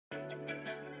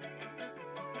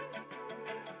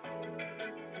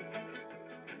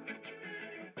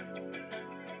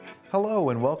Hello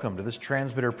and welcome to this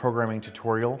transmitter programming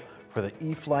tutorial for the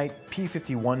E-flite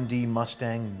P51D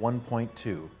Mustang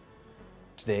 1.2.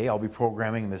 Today I'll be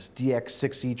programming this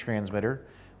DX6E transmitter,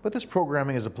 but this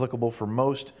programming is applicable for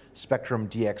most Spektrum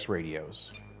DX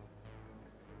radios.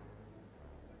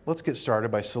 Let's get started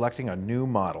by selecting a new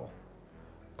model.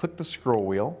 Click the scroll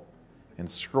wheel and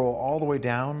scroll all the way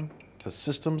down to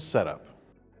System Setup.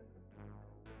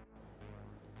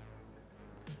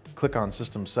 Click on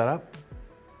System Setup.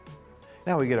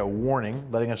 Now we get a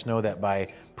warning letting us know that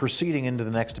by proceeding into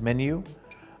the next menu,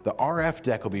 the RF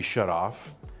deck will be shut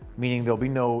off, meaning there'll be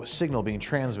no signal being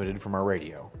transmitted from our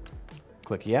radio.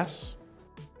 Click Yes,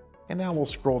 and now we'll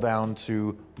scroll down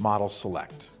to Model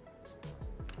Select.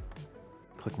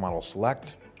 Click Model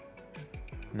Select.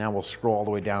 Now we'll scroll all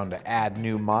the way down to Add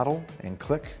New Model and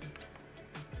click,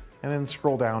 and then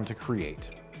scroll down to Create.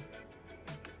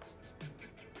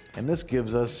 And this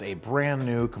gives us a brand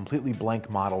new, completely blank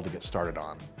model to get started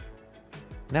on.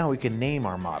 Now we can name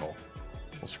our model.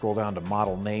 We'll scroll down to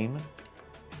Model Name,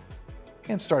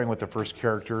 and starting with the first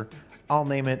character, I'll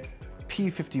name it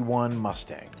P51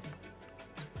 Mustang.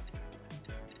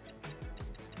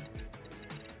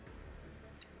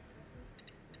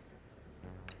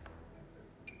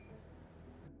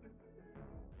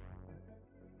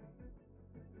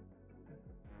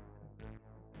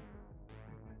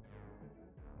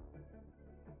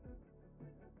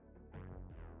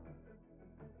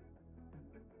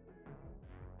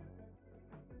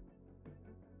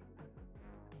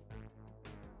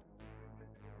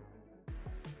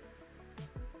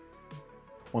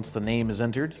 Once the name is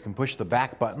entered, you can push the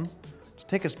back button to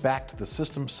take us back to the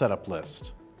system setup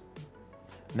list.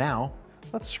 Now,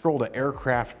 let's scroll to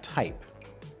Aircraft Type.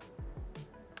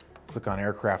 Click on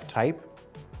Aircraft Type,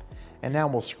 and now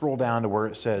we'll scroll down to where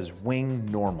it says Wing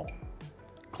Normal.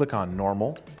 Click on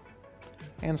Normal,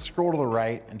 and scroll to the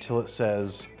right until it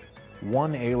says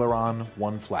One Aileron,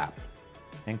 One Flap,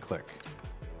 and click.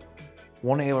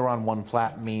 One aileron, one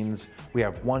flap means we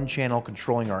have one channel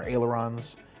controlling our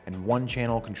ailerons and one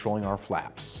channel controlling our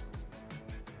flaps.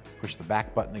 Push the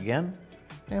back button again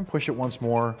and push it once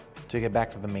more to get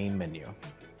back to the main menu.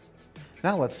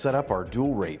 Now let's set up our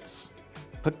dual rates.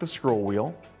 Click the scroll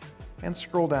wheel and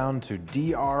scroll down to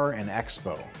DR and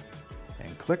Expo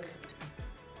and click.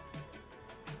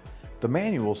 The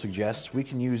manual suggests we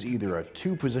can use either a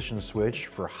 2-position switch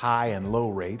for high and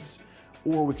low rates,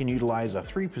 or we can utilize a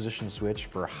 3-position switch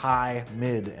for high,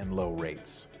 mid, and low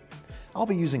rates. I'll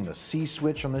be using the C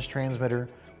switch on this transmitter,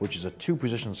 which is a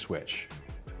 2-position switch.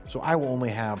 So I will only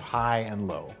have high and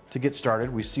low. To get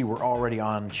started, we see we're already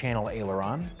on channel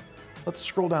aileron. Let's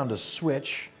scroll down to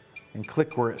switch and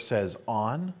click where it says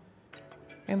on,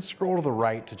 and scroll to the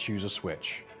right to choose a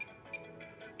switch.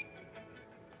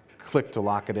 Click to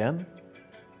lock it in.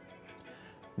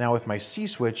 Now with my C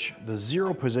switch, the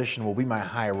 0 position will be my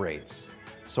high rates.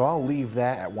 So I'll leave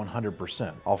that at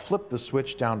 100%. I'll flip the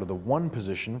switch down to the 1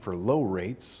 position for low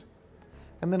rates,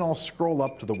 and then I'll scroll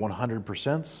up to the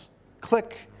 100%,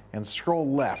 click and scroll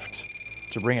left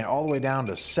to bring it all the way down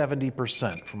to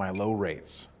 70% for my low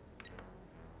rates.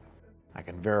 I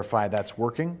can verify that's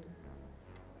working.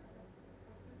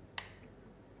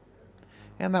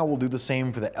 And that will do the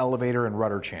same for the elevator and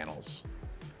rudder channels.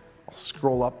 I'll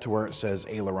scroll up to where it says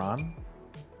aileron,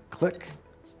 click,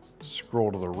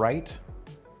 scroll to the right.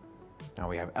 Now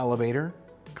we have elevator,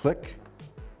 click.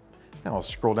 Now I'll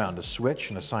scroll down to switch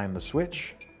and assign the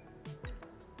switch.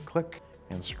 Click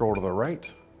and scroll to the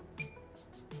right.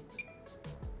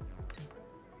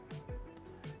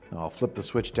 Now I'll flip the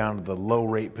switch down to the low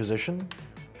rate position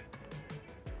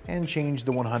and change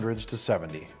the 100s to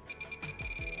 70.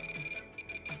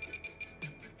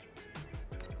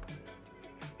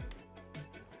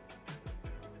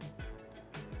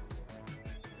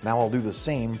 Now I'll do the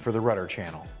same for the rudder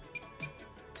channel.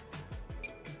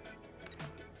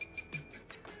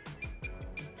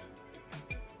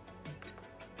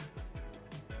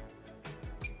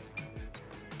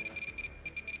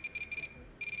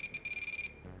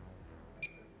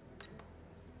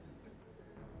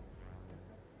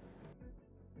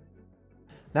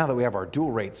 Now that we have our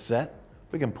dual rates set,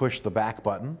 we can push the back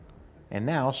button and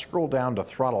now scroll down to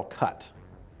Throttle Cut.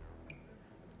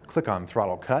 Click on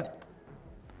Throttle Cut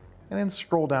and then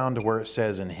scroll down to where it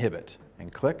says Inhibit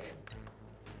and click,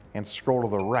 and scroll to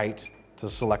the right to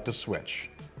select a switch.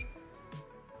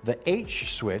 The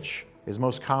H switch is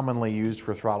most commonly used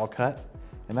for throttle cut,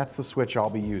 and that's the switch I'll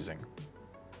be using.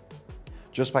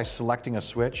 Just by selecting a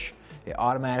switch, it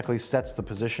automatically sets the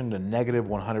position to negative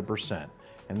 100%,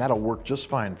 and that'll work just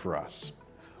fine for us.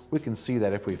 We can see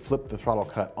that if we flip the throttle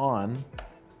cut on,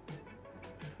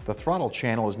 the throttle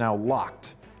channel is now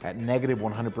locked at negative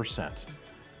 100%.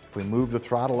 If we move the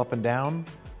throttle up and down,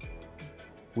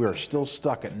 we are still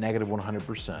stuck at negative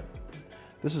 100%.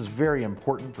 This is very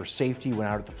important for safety when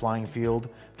out at the flying field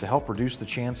to help reduce the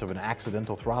chance of an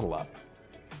accidental throttle up.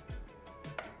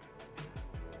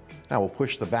 Now we'll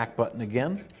push the back button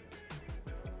again.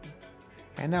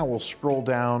 And now we'll scroll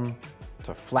down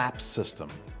to Flap System.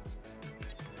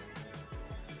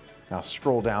 Now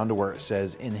scroll down to where it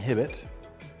says Inhibit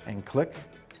and click,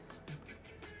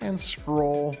 and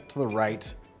scroll to the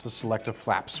right to select a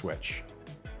flap switch.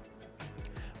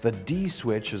 The D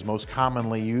switch is most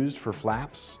commonly used for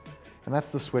flaps, and that's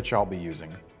the switch I'll be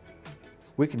using.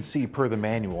 We can see per the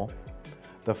manual,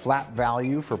 the flap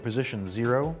value for position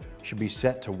 0 should be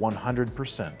set to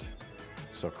 100%.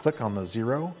 So click on the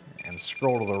 0 and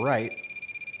scroll to the right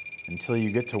until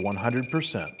you get to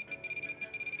 100%.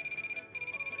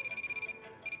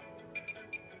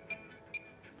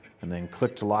 And then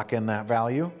click to lock in that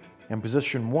value. In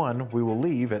position 1, we will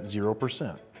leave at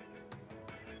 0%.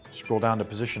 Scroll down to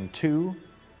position 2,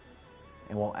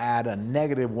 and we'll add a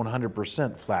negative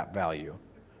 100% flap value.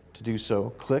 To do so,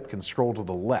 click and scroll to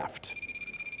the left,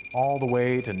 all the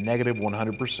way to negative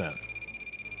 100%.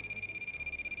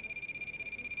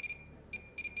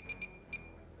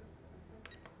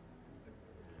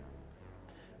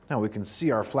 Now we can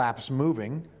see our flaps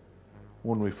moving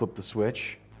when we flip the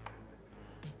switch,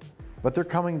 but they're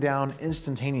coming down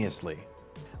instantaneously.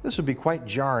 This would be quite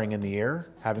jarring in the air,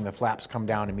 having the flaps come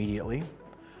down immediately.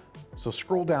 So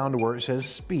scroll down to where it says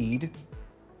Speed,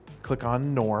 click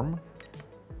on Norm,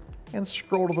 and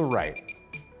scroll to the right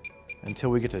until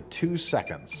we get to 2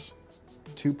 seconds,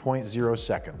 2.0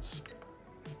 seconds.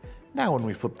 Now when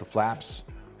we flip the flaps,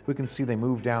 we can see they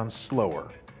move down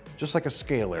slower, just like a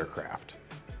scale aircraft.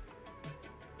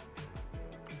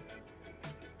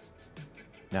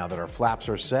 Now that our flaps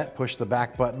are set, push the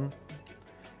back button,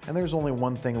 and there's only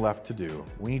one thing left to do.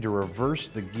 We need to reverse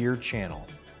the gear channel.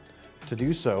 To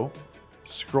do so,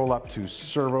 scroll up to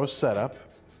Servo Setup,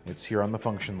 it's here on the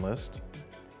function list,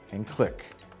 and click.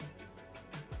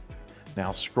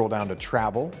 Now scroll down to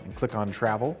Travel and click on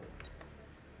Travel,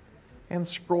 and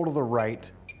scroll to the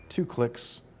right 2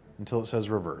 clicks until it says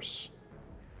Reverse,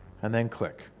 and then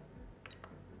click.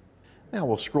 Now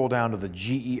we'll scroll down to the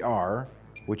GER,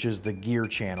 which is the gear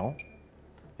channel,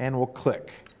 and we'll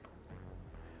click.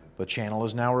 The channel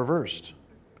is now reversed.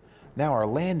 Now our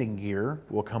landing gear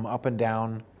will come up and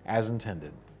down as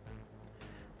intended.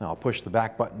 Now I'll push the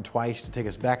back button twice to take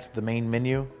us back to the main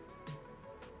menu.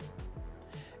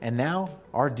 And now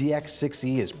our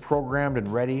DX6E is programmed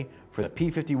and ready for the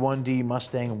P51D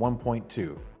Mustang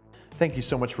 1.2. Thank you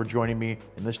so much for joining me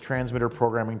in this transmitter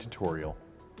programming tutorial.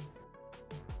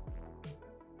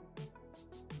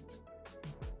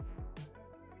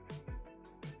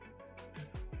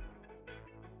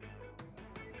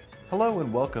 Hello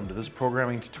and welcome to this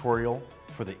programming tutorial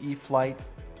for the E-flite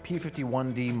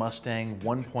P51D Mustang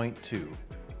 1.2.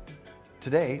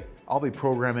 Today, I'll be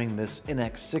programming this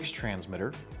NX6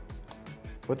 transmitter,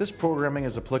 but this programming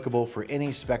is applicable for any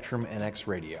Spektrum NX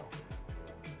radio.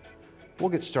 We'll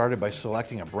get started by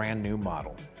selecting a brand new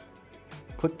model.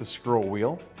 Click the scroll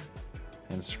wheel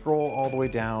and scroll all the way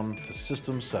down to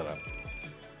System Setup.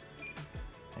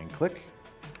 And click.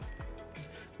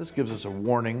 This gives us a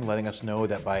warning letting us know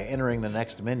that by entering the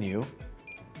next menu,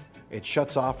 it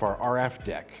shuts off our RF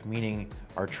deck, meaning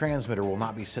our transmitter will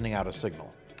not be sending out a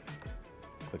signal.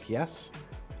 Click Yes.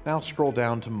 Now scroll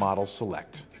down to Model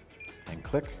Select and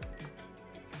click.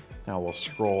 Now we'll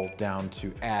scroll down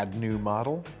to Add New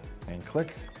Model and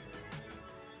click.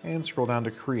 And scroll down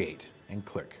to Create and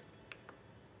click.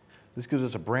 This gives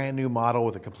us a brand new model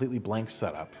with a completely blank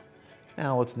setup.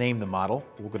 Now let's name the model.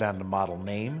 We'll go down to Model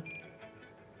Name.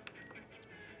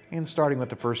 And starting with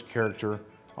the first character,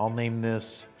 I'll name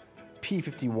this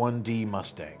P51D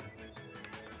Mustang.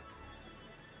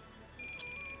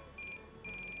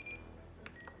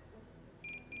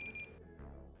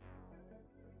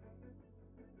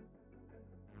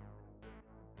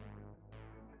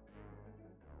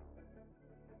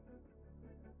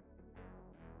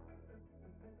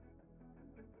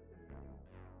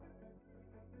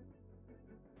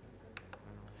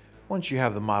 Once you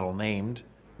have the model named,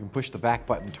 you can push the back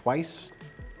button twice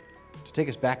to take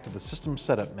us back to the System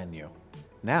Setup menu.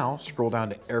 Now scroll down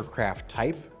to Aircraft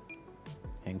Type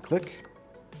and click.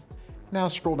 Now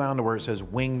scroll down to where it says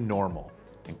Wing Normal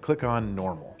and click on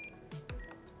Normal.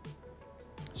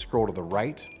 Scroll to the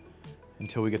right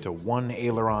until we get to 1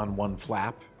 aileron, 1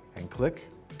 flap and click.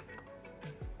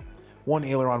 1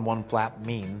 aileron, 1 flap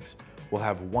means we'll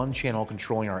have 1 channel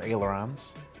controlling our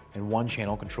ailerons and 1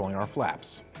 channel controlling our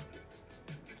flaps.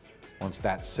 Once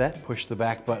that's set, push the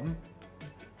back button,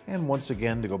 and once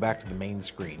again to go back to the main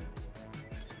screen.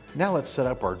 Now let's set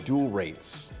up our dual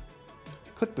rates.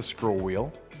 Click the scroll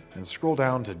wheel and scroll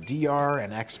down to DR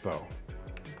and Expo.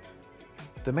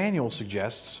 The manual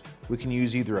suggests we can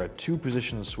use either a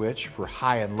 2-position switch for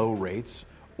high and low rates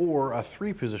or a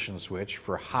 3-position switch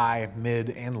for high, mid,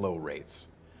 and low rates.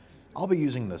 I'll be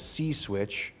using the C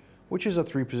switch, which is a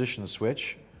 3-position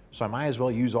switch, so I might as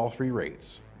well use all 3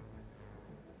 rates.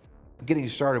 Getting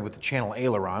started with the channel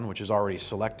aileron, which is already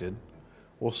selected,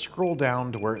 we'll scroll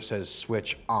down to where it says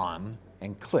Switch On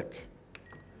and click.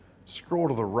 Scroll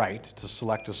to the right to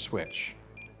select a switch.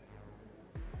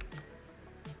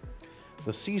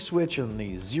 The C switch in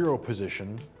the 0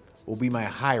 position will be my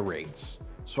high rates,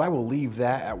 so I will leave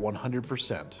that at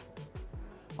 100%.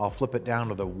 I'll flip it down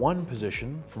to the 1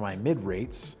 position for my mid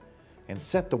rates and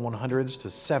set the 100s to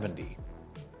 70.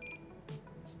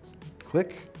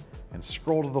 Click and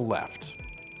scroll to the left.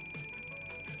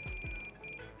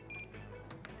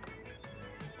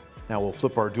 Now we'll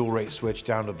flip our dual rate switch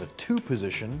down to the 2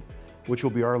 position, which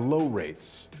will be our low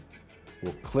rates.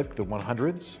 We'll click the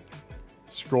 100s,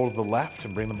 scroll to the left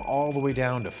and bring them all the way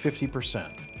down to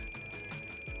 50%.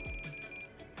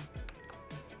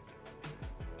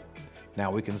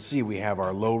 Now we can see we have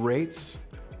our low rates,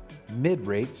 mid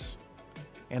rates,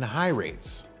 and high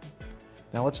rates.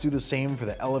 Now let's do the same for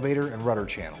the elevator and rudder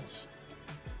channels.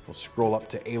 We'll scroll up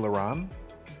to aileron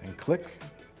and click.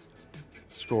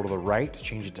 Scroll to the right,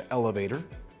 change it to elevator,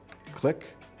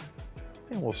 click,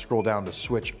 and we'll scroll down to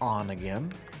switch on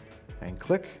again and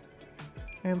click,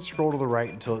 and scroll to the right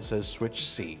until it says switch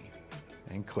C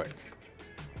and click.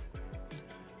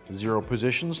 The 0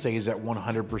 position stays at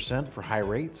 100% for high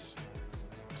rates.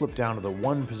 Flip down to the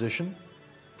 1 position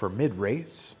for mid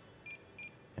rates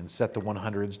and set the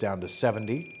 100s down to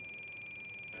 70.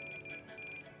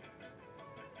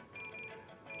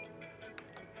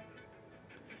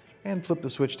 And flip the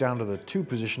switch down to the 2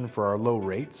 position for our low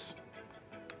rates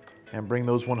and bring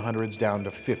those 100s down to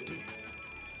 50.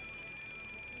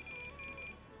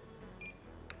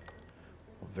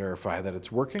 We'll verify that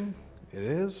it's working. It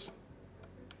is.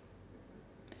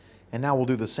 And now we'll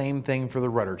do the same thing for the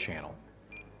rudder channel.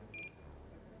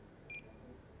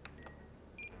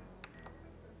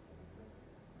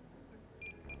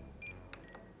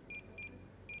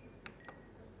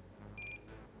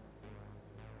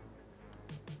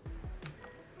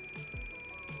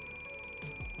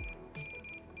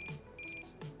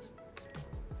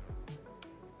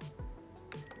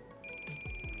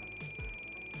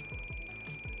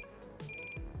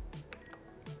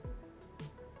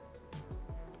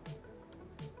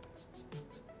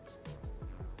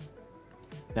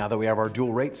 Now that we have our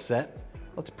dual rates set,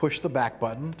 let's push the back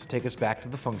button to take us back to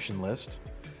the function list.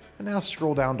 And now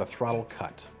scroll down to throttle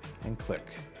cut and click.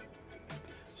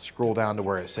 Scroll down to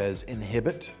where it says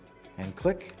inhibit and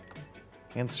click,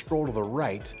 and scroll to the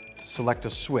right to select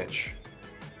a switch.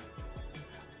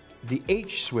 The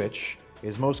H switch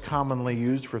is most commonly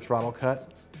used for throttle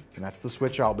cut, and that's the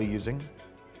switch I'll be using.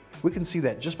 We can see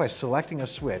that just by selecting a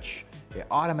switch, it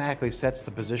automatically sets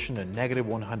the position to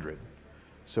 -100.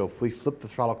 So if we flip the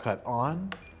throttle cut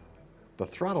on, the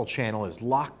throttle channel is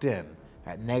locked in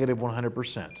at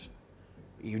 -100%.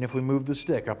 Even if we move the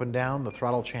stick up and down, the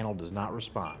throttle channel does not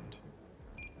respond.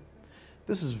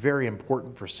 This is very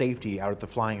important for safety out at the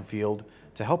flying field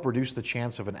to help reduce the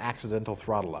chance of an accidental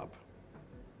throttle up.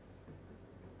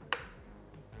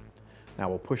 Now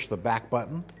we'll push the back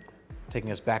button,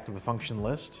 taking us back to the function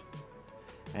list.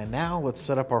 And now let's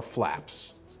set up our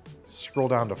flaps. Scroll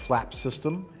down to Flap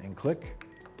System and click.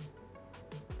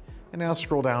 And now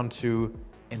scroll down to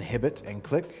Inhibit and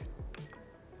click.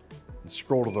 And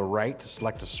scroll to the right to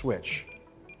select a switch.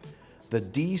 The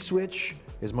D switch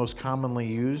is most commonly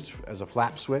used as a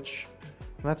flap switch,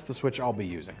 and that's the switch I'll be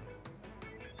using.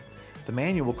 The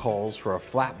manual calls for a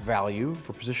flap value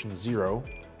for position 0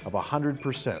 of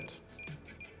 100%.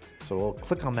 So we'll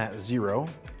click on that 0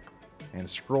 and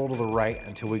scroll to the right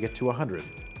until we get to 100.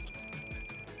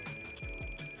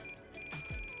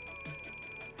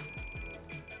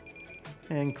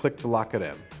 And click to lock it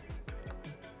in.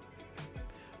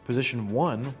 Position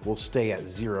 1 will stay at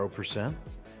 0%,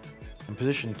 and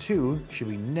position 2 should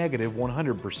be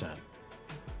 -100%.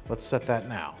 Let's set that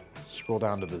now. Scroll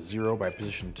down to the 0 by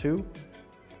position 2,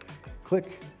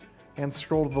 click, and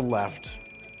scroll to the left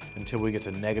until we get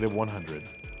to -100.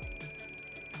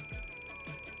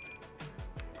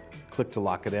 Click to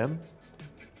lock it in.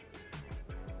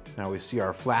 Now we see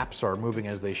our flaps are moving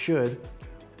as they should.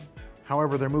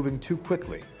 However, they're moving too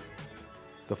quickly.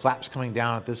 The flaps coming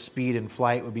down at this speed in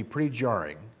flight would be pretty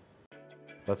jarring.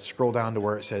 Let's scroll down to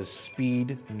where it says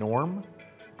Speed Norm.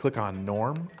 Click on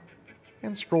Norm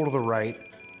and scroll to the right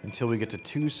until we get to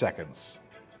 2 seconds,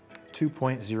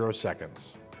 2.0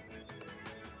 seconds.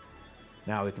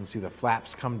 Now we can see the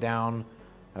flaps come down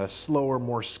at a slower,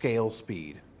 more scale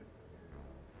speed.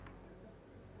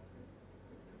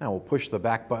 Now we'll push the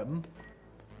back button,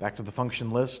 back to the function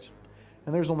list,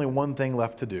 and there's only one thing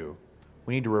left to do.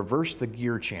 We need to reverse the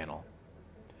gear channel.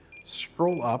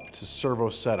 Scroll up to Servo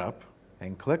Setup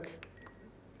and click,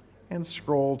 and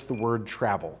scroll to the word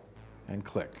Travel and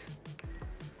click.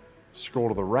 Scroll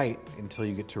to the right until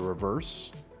you get to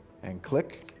Reverse and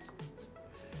click.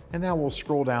 And now we'll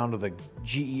scroll down to the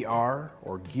GER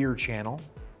or Gear channel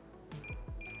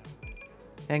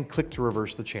and click to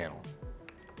reverse the channel.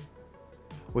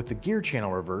 With the gear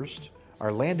channel reversed,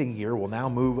 our landing gear will now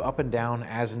move up and down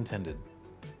as intended.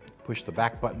 Push the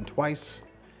back button twice,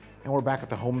 and we're back at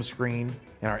the home screen,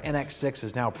 and our NX6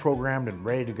 is now programmed and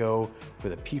ready to go for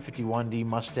the P51D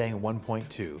Mustang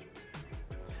 1.2.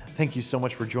 Thank you so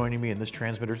much for joining me in this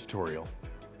transmitter tutorial.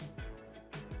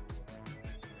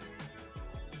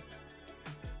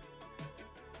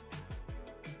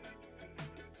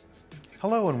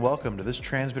 Hello and welcome to this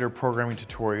transmitter programming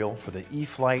tutorial for the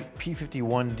E-flite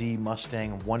P51D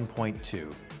Mustang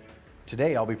 1.2.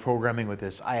 Today I'll be programming with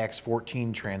this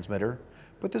iX14 transmitter,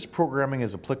 but this programming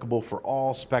is applicable for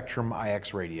all Spektrum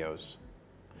iX radios.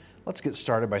 Let's get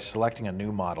started by selecting a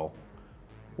new model.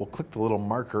 We'll click the little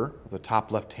marker at the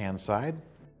top left-hand side,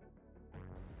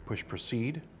 push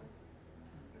Proceed,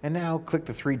 and now click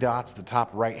the 3 dots at the top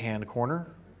right-hand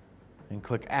corner and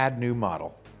click Add New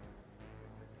Model.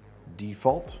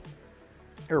 Default,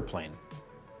 Airplane,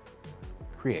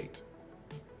 Create.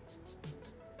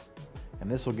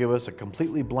 And this will give us a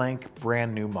completely blank,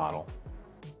 brand new model.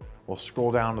 We'll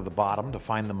scroll down to the bottom to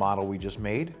find the model we just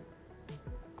made.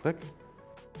 Click,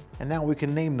 and now we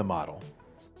can name the model.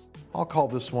 I'll call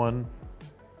this one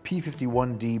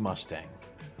P51D Mustang.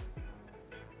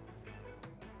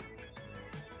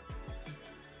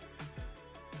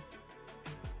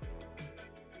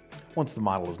 Once the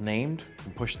model is named, you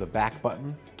can push the back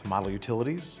button to Model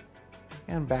Utilities,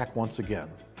 and back once again.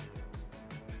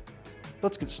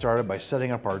 Let's get started by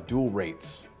setting up our dual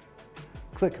rates.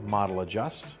 Click Model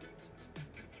Adjust,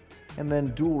 and then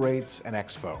Dual Rates and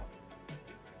Expo.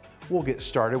 We'll get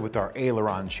started with our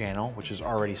aileron channel, which is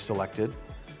already selected.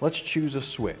 Let's choose a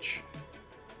switch.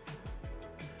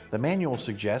 The manual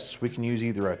suggests we can use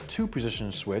either a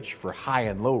 2-position switch for high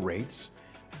and low rates,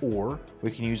 or we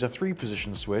can use a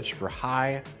 3-position switch for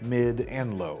high, mid,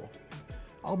 and low.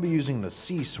 I'll be using the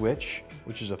C switch,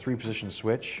 which is a 3-position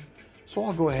switch, so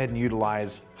I'll go ahead and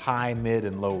utilize high, mid,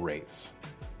 and low rates.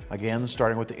 Again,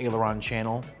 starting with the aileron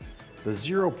channel, the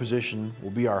 0 position will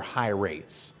be our high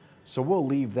rates, so we'll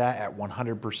leave that at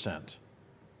 100%.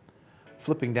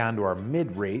 Flipping down to our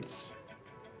mid rates,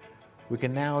 we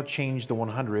can now change the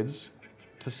 100s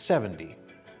to 70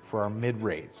 for our mid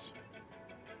rates.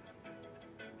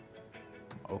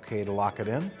 OK to lock it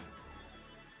in.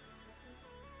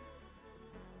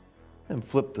 Then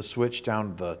flip the switch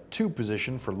down to the 2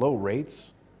 position for low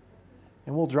rates,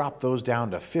 and we'll drop those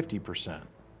down to 50%.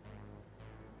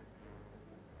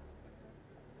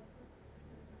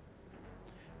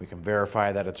 We can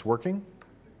verify that it's working.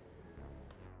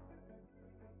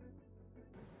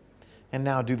 And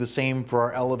now do the same for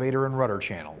our elevator and rudder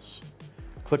channels.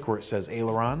 Click where it says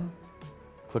aileron,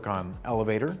 click on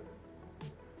elevator.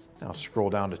 Now scroll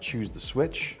down to choose the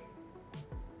switch.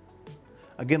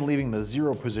 Again, leaving the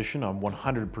 0 position on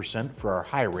 100% for our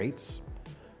high rates.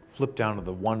 Flip down to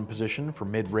the 1 position for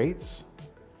mid rates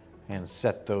and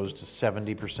set those to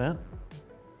 70%.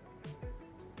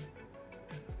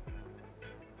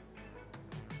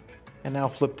 And now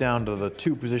flip down to the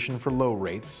 2 position for low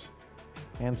rates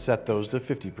and set those to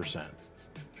 50%.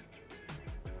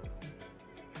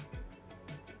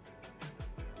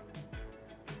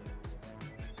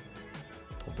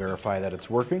 Verify that it's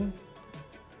working,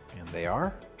 and they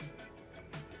are.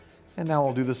 And now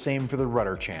we'll do the same for the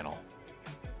rudder channel.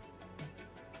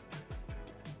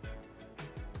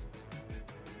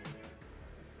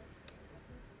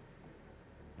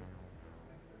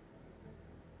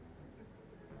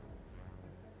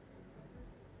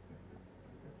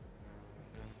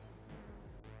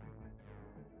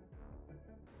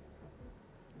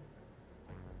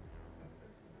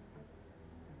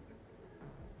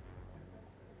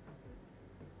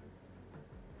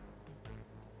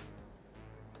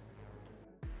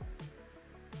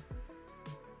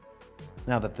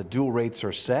 Now that the dual rates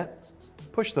are set,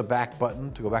 push the back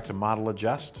button to go back to Model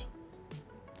Adjust,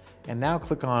 and now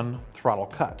click on Throttle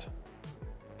Cut.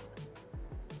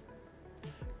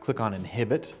 Click on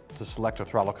Inhibit to select a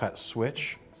throttle cut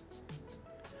switch.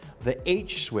 The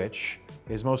H switch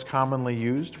is most commonly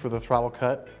used for the throttle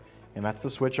cut, and that's the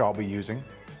switch I'll be using.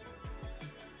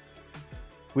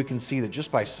 We can see that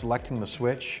just by selecting the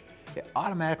switch, it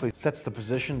automatically sets the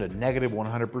position to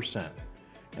 -100%,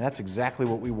 and that's exactly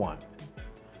what we want.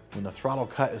 When the throttle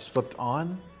cut is flipped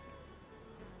on,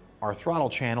 our throttle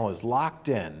channel is locked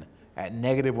in at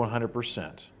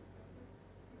 -100%.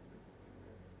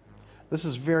 This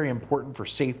is very important for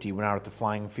safety when out at the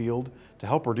flying field to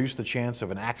help reduce the chance of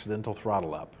an accidental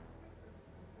throttle up.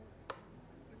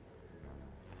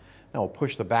 Now we'll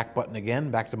push the back button again,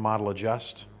 back to Model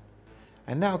Adjust,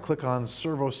 and now click on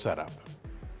Servo Setup.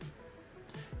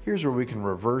 Here's where we can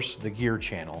reverse the gear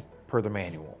channel per the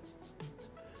manual.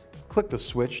 Click the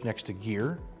switch next to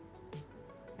Gear,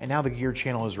 and now the gear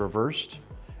channel is reversed,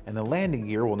 and the landing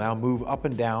gear will now move up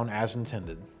and down as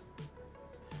intended.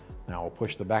 Now we'll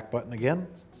push the back button again,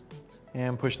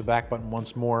 and push the back button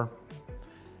once more.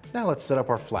 Now let's set up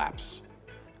our flaps.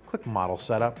 Click Model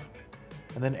Setup,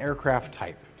 and then Aircraft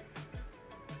Type.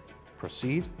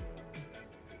 Proceed.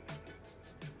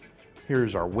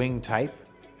 Here's our wing type.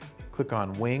 Click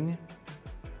on Wing,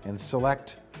 and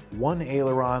select one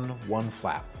aileron, one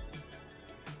flap.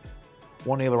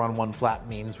 One aileron, one flap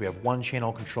means we have one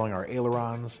channel controlling our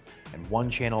ailerons and one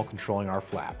channel controlling our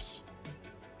flaps.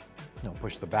 Now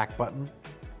push the back button.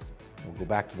 We'll go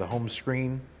back to the home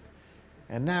screen.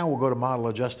 And now we'll go to Model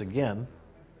Adjust again.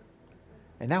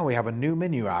 And now we have a new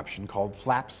menu option called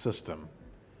Flap System.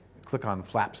 Click on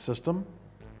Flap System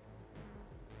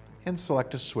and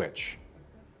select a switch.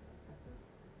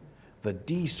 The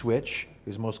D switch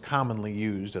is most commonly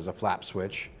used as a flap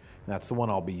switch, and that's the one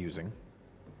I'll be using.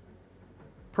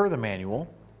 Per the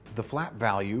manual, the flap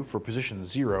value for position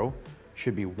 0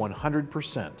 should be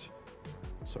 100%.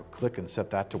 So click and set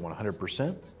that to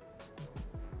 100%.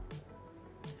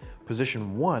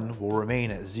 Position 1 will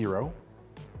remain at 0,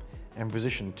 and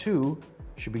position 2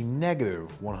 should be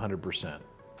 -100%.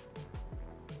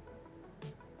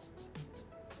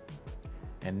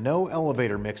 And no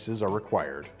elevator mixes are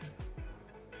required.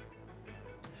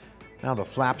 Now the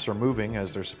flaps are moving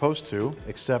as they're supposed to,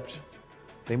 except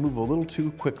they move a little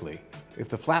too quickly. If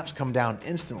the flaps come down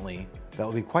instantly, that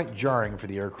will be quite jarring for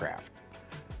the aircraft.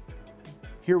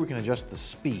 Here we can adjust the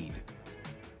speed.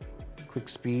 Click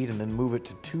Speed and then move it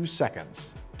to 2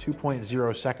 seconds,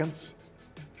 2.0 seconds.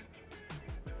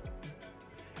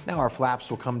 Now our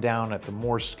flaps will come down at the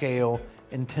more scale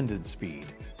intended speed.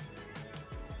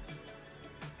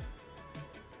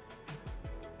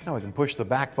 Now we can push the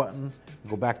back button and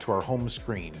go back to our home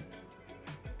screen.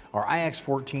 Our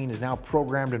IX-14 is now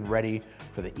programmed and ready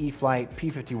for the E-flite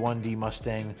P-51D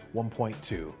Mustang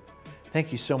 1.2.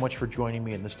 Thank you so much for joining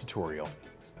me in this tutorial.